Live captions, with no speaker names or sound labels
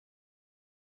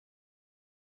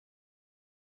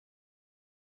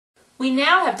We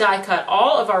now have die cut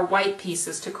all of our white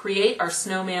pieces to create our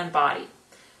snowman body.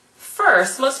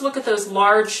 First, let's look at those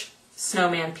large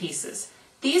snowman pieces.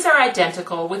 These are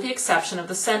identical with the exception of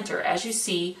the center. As you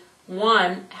see,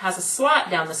 one has a slot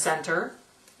down the center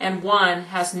and one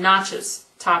has notches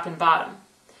top and bottom.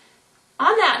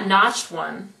 On that notched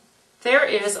one, there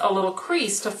is a little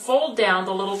crease to fold down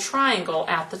the little triangle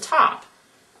at the top.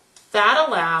 That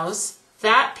allows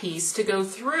that piece to go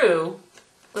through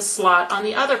the slot on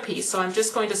the other piece. So I'm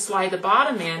just going to slide the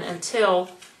bottom in until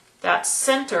that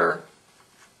center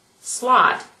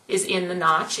slot is in the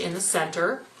notch in the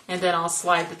center, and then I'll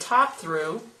slide the top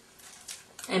through,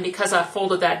 and because I've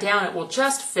folded that down it will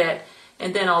just fit,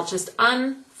 and then I'll just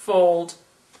unfold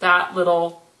that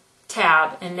little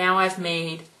tab, and now I've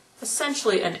made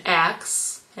essentially an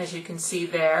X, as you can see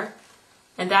there,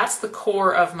 and that's the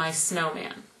core of my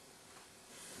snowman.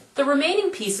 The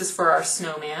remaining pieces for our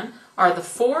snowman are the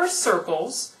 4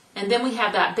 circles, and then we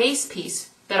have that base piece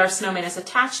that our snowman is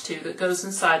attached to that goes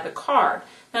inside the card.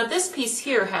 Now this piece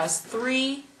here has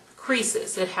 3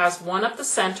 creases. It has one up the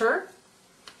center,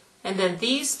 and then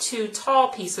these 2 tall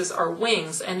pieces are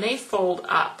wings, and they fold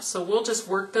up. So we'll just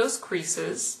work those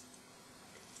creases.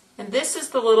 And this is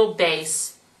the little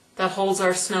base that holds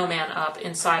our snowman up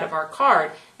inside of our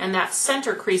card, and that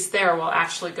center crease there will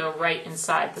actually go right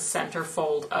inside the center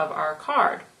fold of our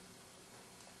card.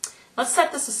 Let's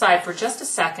set this aside for just a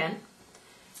second.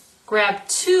 Grab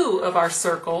 2 of our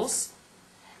circles,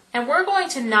 and we're going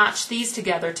to notch these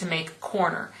together to make a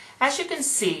corner. As you can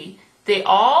see, they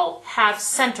all have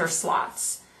center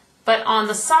slots, but on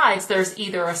the sides there's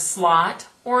either a slot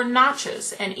or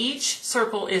notches, and each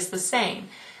circle is the same.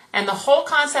 And the whole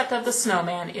concept of the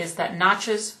snowman is that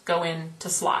notches go into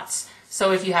slots.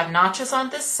 So if you have notches on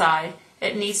this side,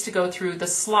 it needs to go through the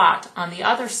slot on the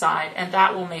other side, and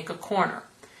that will make a corner.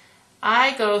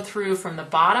 I go through from the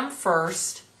bottom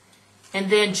first, and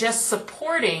then just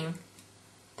supporting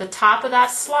the top of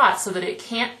that slot so that it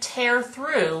can't tear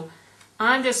through,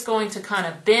 I'm just going to kind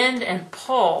of bend and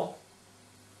pull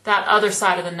that other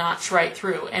side of the notch right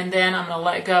through, and then I'm going to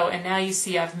let go, and now you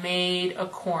see I've made a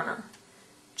corner.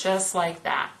 Just like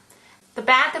that. The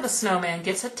back of the snowman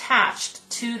gets attached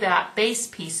to that base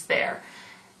piece there,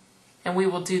 and we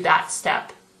will do that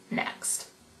step next.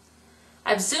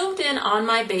 I've zoomed in on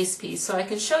my base piece so I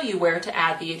can show you where to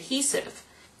add the adhesive.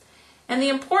 And the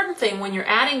important thing when you're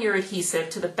adding your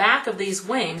adhesive to the back of these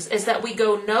wings is that we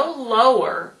go no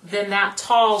lower than that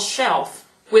tall shelf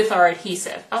with our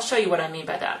adhesive. I'll show you what I mean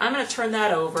by that. I'm going to turn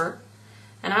that over,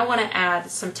 and I want to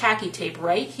add some tacky tape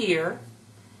right here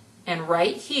and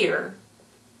right here,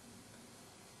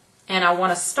 and I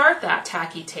want to start that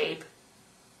tacky tape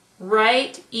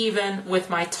right even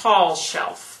with my tall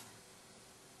shelf.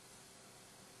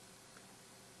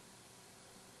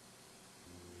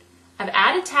 I've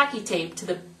added tacky tape to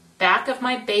the back of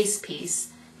my base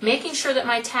piece, making sure that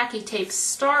my tacky tape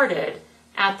started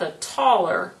at the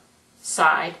taller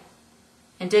side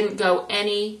and didn't go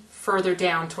any further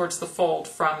down towards the fold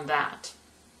from that.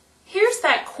 Here's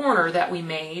that corner that we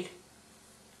made,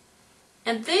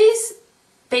 and this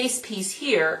base piece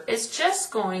here is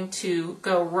just going to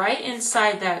go right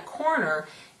inside that corner,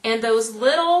 and those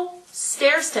little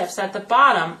stair steps at the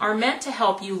bottom are meant to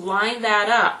help you line that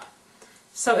up.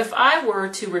 So if I were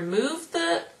to remove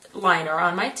the liner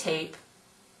on my tape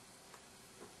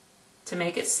to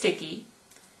make it sticky,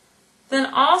 then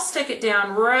I'll stick it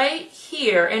down right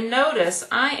here, and notice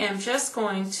I am just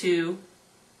going to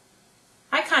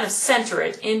I kind of center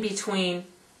it in between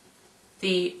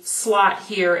the slot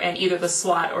here and either the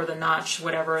slot or the notch,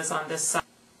 whatever is on this side.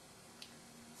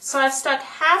 So I've stuck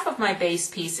half of my base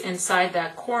piece inside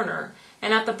that corner,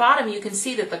 and at the bottom you can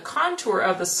see that the contour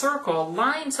of the circle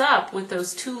lines up with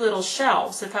those 2 little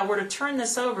shelves. If I were to turn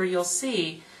this over, you'll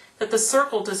see that the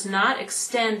circle does not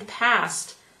extend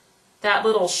past that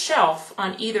little shelf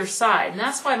on either side, and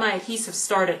that's why my adhesive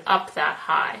started up that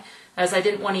high, as I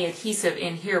didn't want any adhesive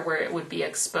in here where it would be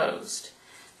exposed.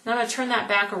 Now I'm going to turn that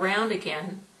back around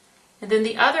again, and then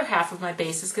the other half of my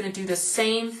base is going to do the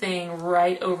same thing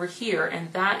right over here,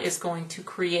 and that is going to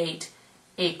create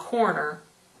a corner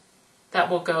that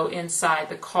will go inside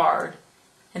the card,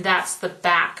 and that's the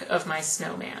back of my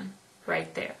snowman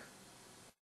right there.